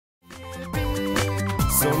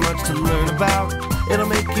so much to learn about. It'll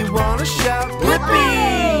make you want to shout,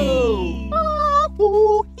 Blippi!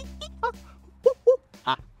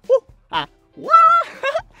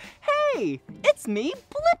 Hey, it's me,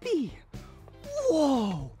 Blippi.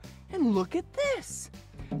 Whoa, and look at this.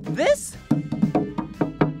 This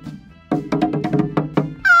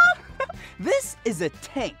is a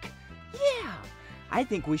tank. Yeah, I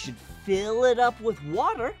think we should fill it up with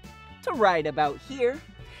water to right about here,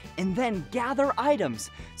 and then gather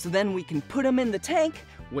items. So then we can put them in the tank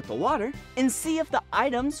with the water and see if the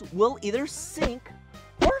items will either sink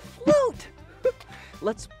or float.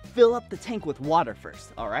 Let's fill up the tank with water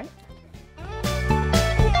first, all right?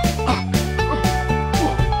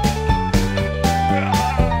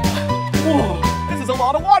 Whoa, this is a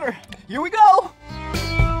lot of water. Here we go.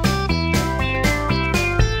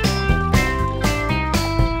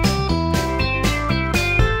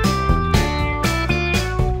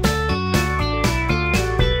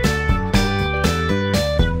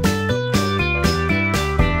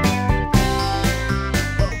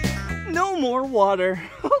 More water.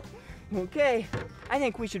 Okay, I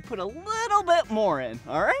think we should put a little bit more in,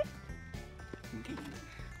 all right? Okay.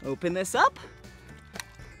 Open this up.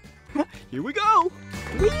 Here we go.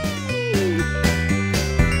 Whee!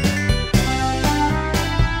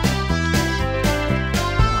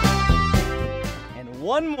 And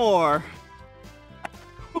one more.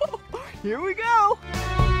 Here we go.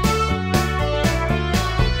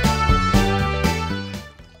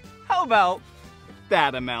 How about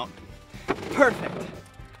that amount? Perfect.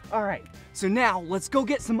 All right, so now let's go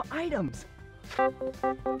get some items.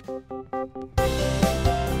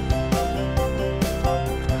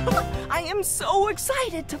 I am so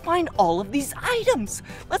excited to find all of these items.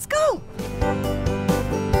 Let's go.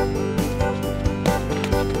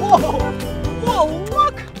 Whoa, whoa,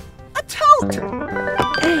 look, a tote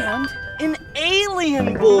and an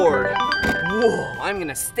alien board. Whoa, I'm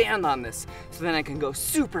gonna stand on this so then I can go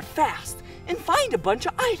super fast and find a bunch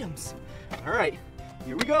of items. All right,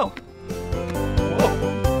 here we go. Whoa,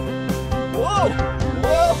 whoa,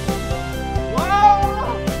 whoa, whoa,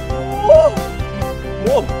 whoa,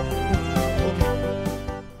 whoa.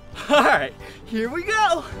 All right, here we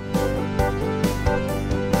go.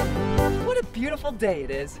 What a beautiful day it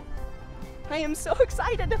is. I am so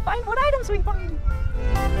excited to find what items we find.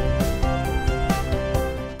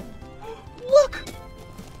 Look,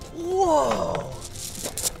 whoa.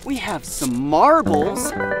 We have some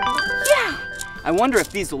marbles. Yeah, I wonder if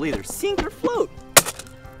these will either sink or float.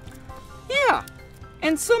 Yeah,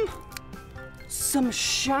 and some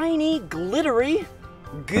shiny, glittery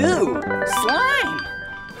goo, slime.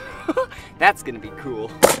 That's gonna be cool.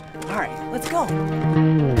 All right, let's go.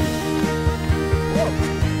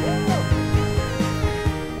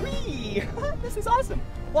 Whee! This is awesome.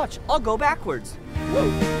 Watch, I'll go backwards. Whoa.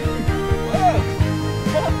 Whoa.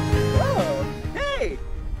 Whoa. Hey.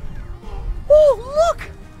 Oh, look!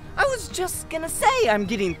 I was just gonna say I'm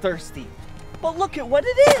getting thirsty, but look at what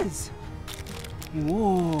it is.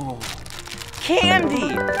 Whoa,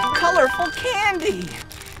 candy, colorful candy.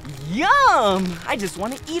 Yum! I just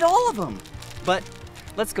want to eat all of them. But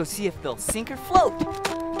let's go see if they'll sink or float.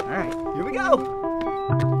 All right, here we go.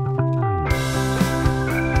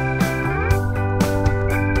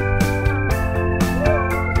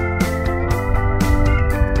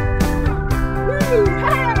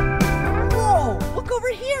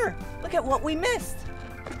 Look at what we missed.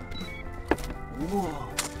 Whoa.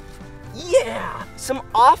 Yeah, some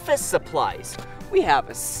office supplies. We have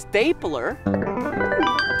a stapler, a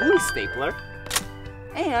blue stapler,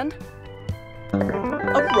 and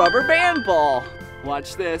a rubber band ball.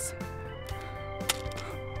 Watch this.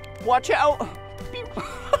 Watch out.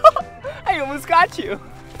 I almost got you.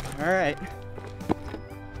 All right.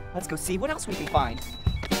 Let's go see what else we can find.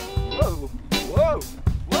 Whoa, whoa,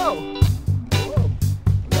 whoa.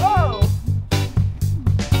 Whoa!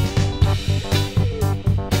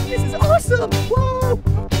 This is awesome! Whoa!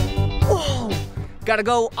 Whoa! Gotta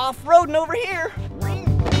go off-roading over here.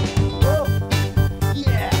 Whoa!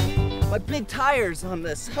 Yeah! My big tires on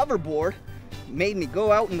this hoverboard made me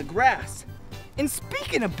go out in the grass. And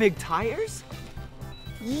speaking of big tires,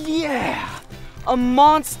 yeah! A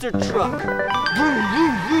monster truck.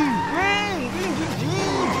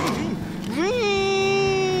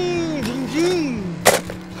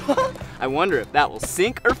 I wonder if that will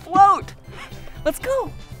sink or float. Let's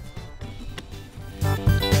go.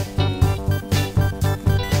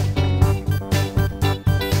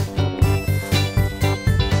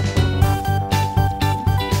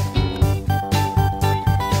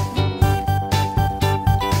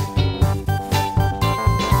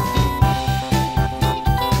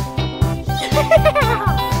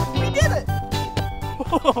 Yeah! We did it!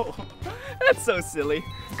 Whoa, that's so silly.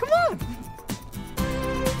 Come on.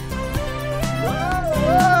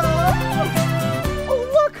 Whoa. Oh,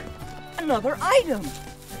 look! Another item.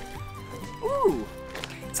 Ooh,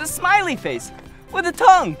 it's a smiley face with a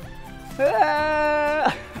tongue.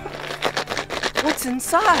 What's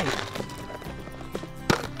inside?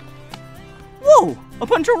 Whoa, a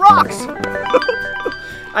bunch of rocks.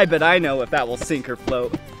 I bet I know if that will sink or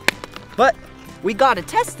float. But we gotta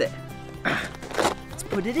test it. Let's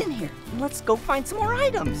put it in here and let's go find some more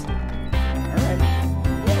items. All right.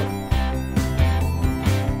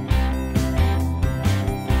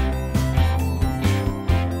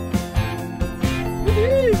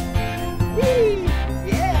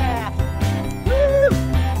 Yeah.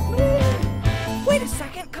 Wait a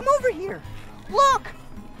second, come over here. Look.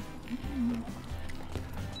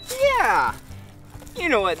 Yeah. You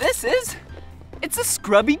know what this is? It's a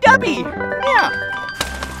scrubby dubby. Yeah.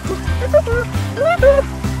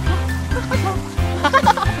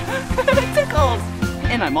 It tickles.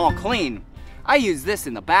 And I'm all clean. I use this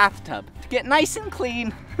in the bathtub to get nice and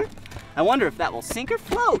clean. I wonder if that will sink or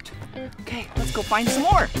float. Okay, let's go find some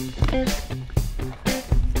more.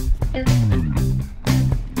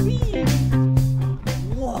 Whee.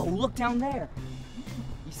 Whoa, look down there.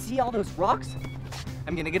 You see all those rocks?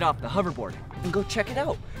 I'm gonna get off the hoverboard and go check it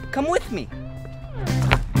out. Come with me.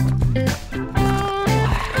 Look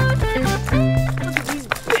at these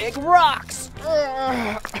big rocks.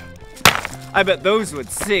 I bet those would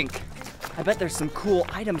sink. I bet there's some cool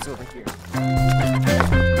items over here.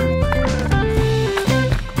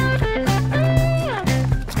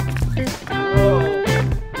 Whoa.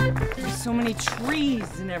 There's so many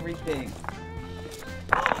trees and everything.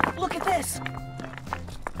 Oh, look at this.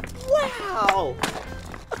 Wow.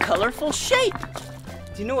 A colorful shape.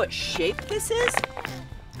 Do you know what shape this is?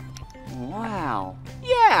 Wow.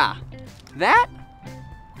 Yeah. That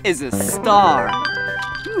is a star.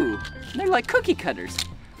 Ooh, they're like cookie cutters.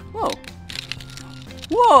 Whoa.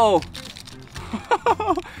 Whoa.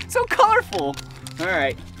 So colorful. All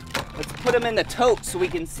right, let's put them in the tote so we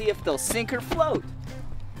can see if they'll sink or float.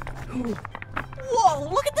 Ooh. Whoa,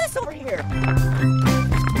 look at this over here.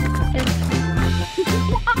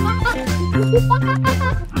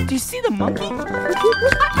 Do you see the monkey?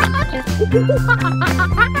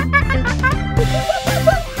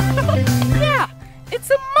 Yeah, it's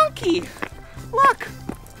a monkey. Look.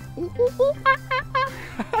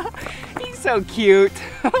 He's so cute.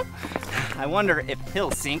 I wonder if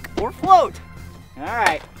he'll sink or float. All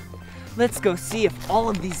right, let's go see if all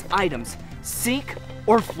of these items sink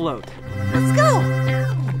or float. Let's go.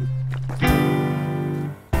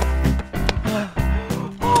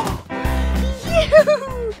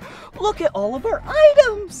 Look at all of our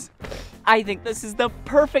items. I think this is the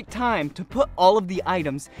perfect time to put all of the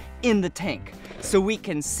items in the tank so we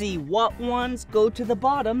can see what ones go to the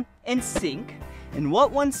bottom and sink and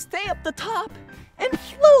what ones stay up the top and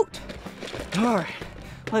float. All right,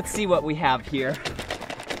 let's see what we have here.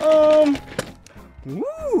 Ooh,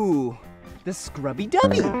 the scrubby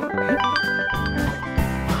dubby.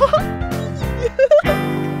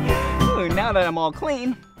 Ooh, now that I'm all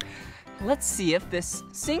clean, let's see if this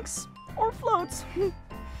sinks or floats.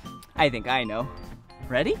 I think I know.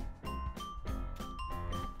 Ready?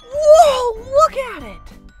 Whoa, look at it.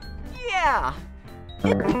 Yeah,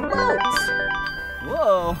 it floats.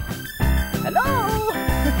 Whoa, hello.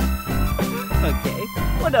 Okay,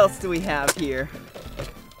 what else do we have here?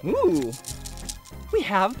 Ooh, we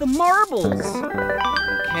have the marbles.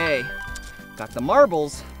 Okay, got the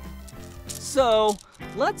marbles. So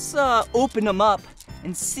let's open them up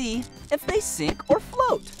and see if they sink or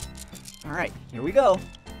float. All right, here we go.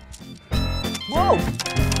 Whoa!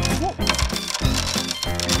 Whoa.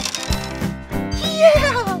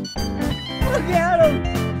 Yeah! Look at them!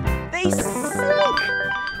 They sink!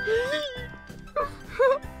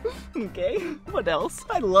 Okay, what else?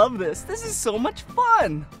 I love this. This is so much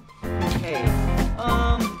fun. Okay,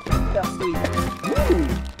 what else do we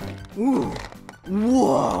have? Ooh!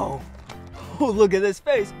 Whoa! Oh, look at this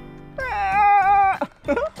face.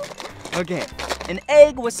 Okay, an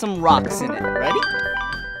egg with some rocks in it. Ready?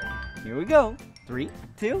 Here we go. 3,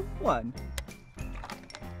 2, 1.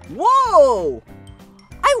 Whoa!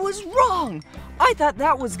 I was wrong. I thought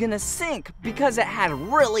that was gonna sink because it had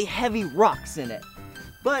really heavy rocks in it.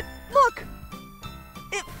 But look,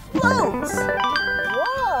 it floats.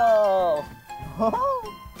 Whoa!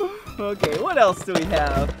 Okay, what else do we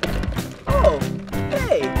have? Oh,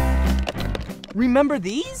 hey. Remember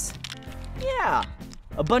these? Yeah,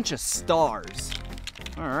 a bunch of stars.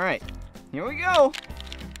 All right, here we go.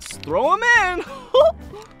 Let's throw them in.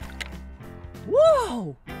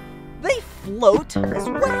 Whoa! They float as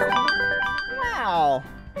well. Wow.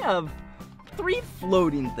 We have 3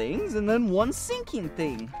 floating things and then 1 sinking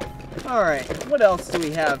thing. All right, what else do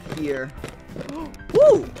we have here?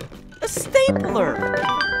 Woo! A stapler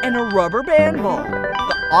and a rubber band ball.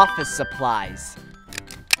 The office supplies.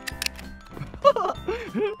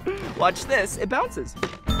 Watch this, it bounces.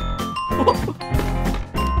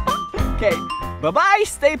 Okay, bye-bye,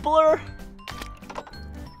 stapler.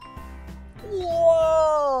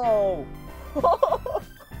 Whoa!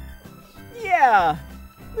 Yeah,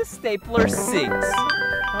 the stapler sinks.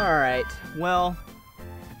 All right, well,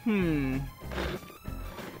 I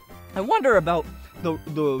wonder about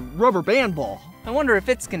the rubber band ball. I wonder if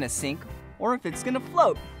it's gonna sink or if it's gonna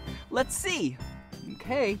float. Let's see.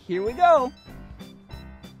 Okay, here we go.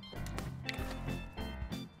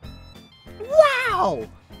 Wow!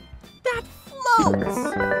 That floats!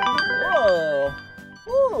 Whoa!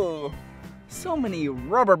 Ooh! So many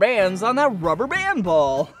rubber bands on that rubber band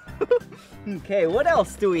ball. Okay, what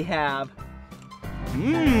else do we have?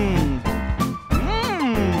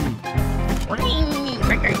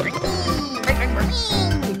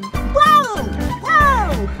 Whoa!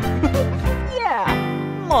 Whoa! Yeah,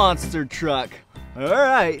 monster truck. All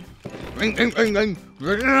right.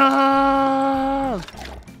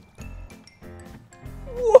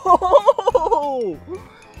 Whoa!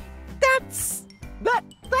 That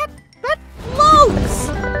floats!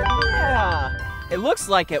 Yeah. It looks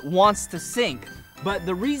like it wants to sink, but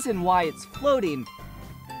the reason why it's floating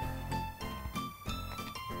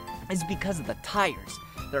is because of the tires.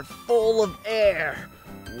 They're full of air.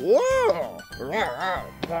 Whoa!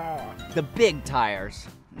 The big tires.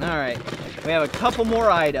 All right, we have a couple more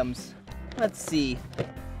items. Let's see.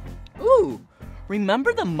 Ooh,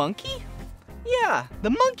 remember the monkey? Yeah, the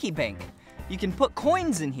monkey bank. You can put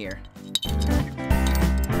coins in here.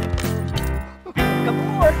 Couple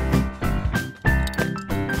more.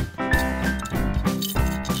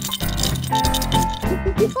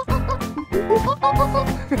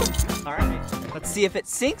 All right, let's see if it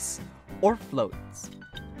sinks or floats.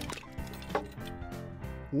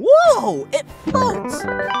 Whoa, it floats!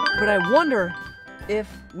 But I wonder if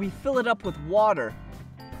we fill it up with water.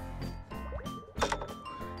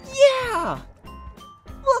 Yeah!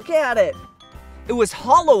 Look at it! It was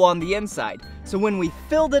hollow on the inside, so when we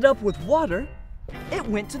filled it up with water, it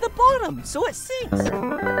went to the bottom, so it sinks.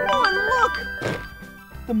 Oh, and look!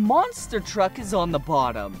 The monster truck is on the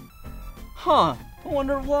bottom. Huh, I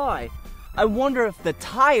wonder why. I wonder if the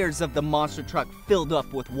tires of the monster truck filled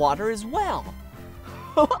up with water as well.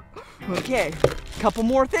 Okay, couple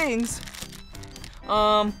more things.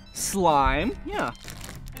 Slime, yeah,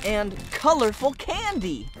 and colorful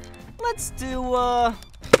candy. Let's do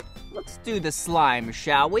the slime,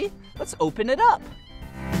 shall we? Let's open it up.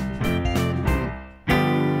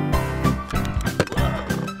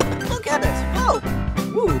 Look at it, oh,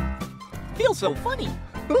 ooh, feels so funny.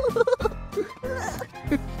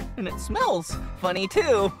 And it smells funny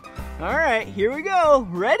too. All right, here we go,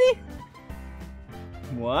 ready?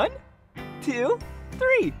 1, 2,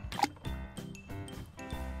 3.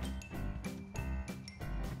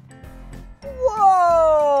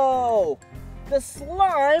 Whoa! The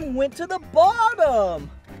slime went to the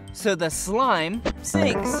bottom. So the slime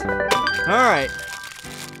sinks. All right,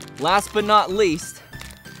 last but not least,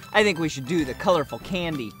 I think we should do the colorful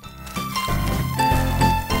candy.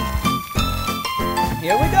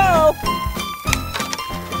 Here we go.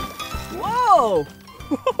 Whoa!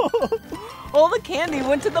 All the candy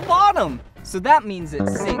went to the bottom, so that means it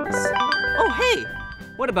sinks. Oh, hey,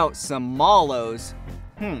 what about some mallows?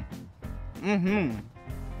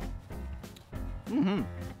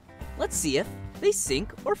 Let's see if they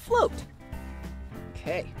sink or float.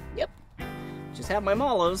 Okay, yep, just have my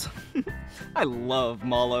mallows. I love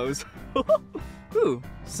mallows. Ooh,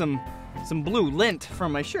 some blue lint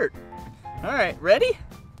from my shirt. All right, ready?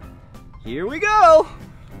 Here we go.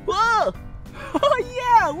 Whoa! Oh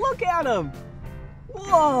yeah, look at them.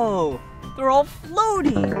 Whoa, they're all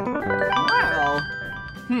floating. Wow.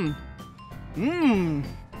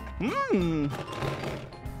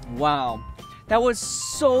 Wow, that was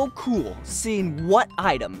so cool seeing what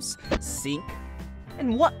items sink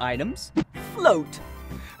and what items float.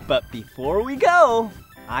 But before we go,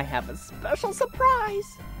 I have a special surprise.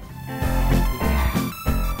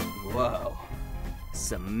 Whoa,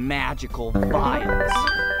 some magical vials.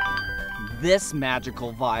 This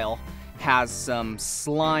magical vial has some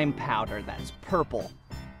slime powder that's purple.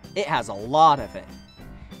 It has a lot of it.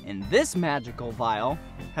 And this magical vial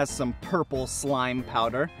has some purple slime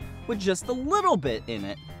powder with just a little bit in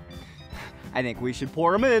it. I think we should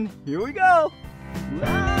pour them in. Here we go.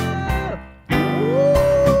 Whoa!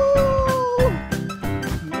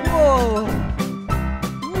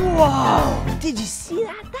 Did you see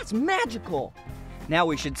that? That's magical. Now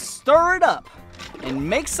we should stir it up and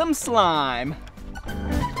make some slime.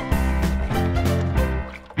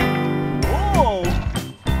 Whoa!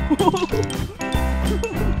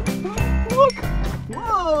 Look!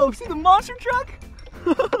 Whoa! See the monster truck?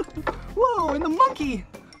 Whoa! And the monkey!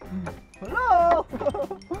 Hello!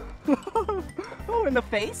 Oh, and the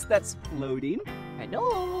face that's floating.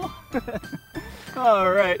 Hello!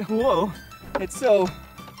 All right. Whoa! It's so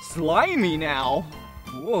slimy now.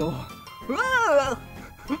 Whoa! Ah!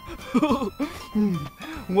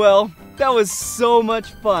 Well, that was so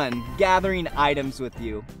much fun gathering items with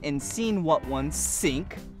you and seeing what ones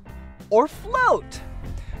sink or float.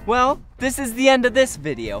 Well, this is the end of this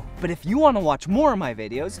video, but if you want to watch more of my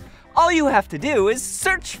videos, all you have to do is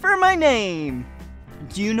search for my name.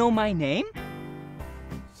 Do you know my name?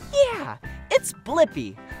 Yeah, it's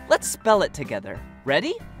Blippi. Let's spell it together.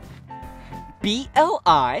 Ready?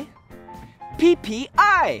 B-L-I-P-P-I.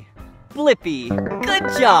 Blippi. Good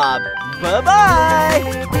job.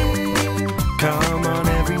 Bye-bye. Come on,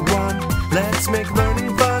 everyone, let's make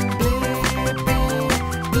learning fun.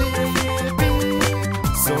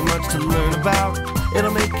 Blippi. So much to learn about,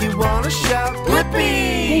 it'll make you want to shout,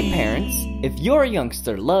 Blippi! Hey parents, if your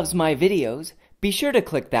youngster loves my videos, be sure to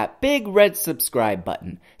click that big red subscribe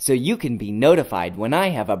button so you can be notified when I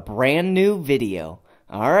have a brand new video.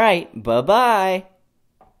 Alright, bye-bye.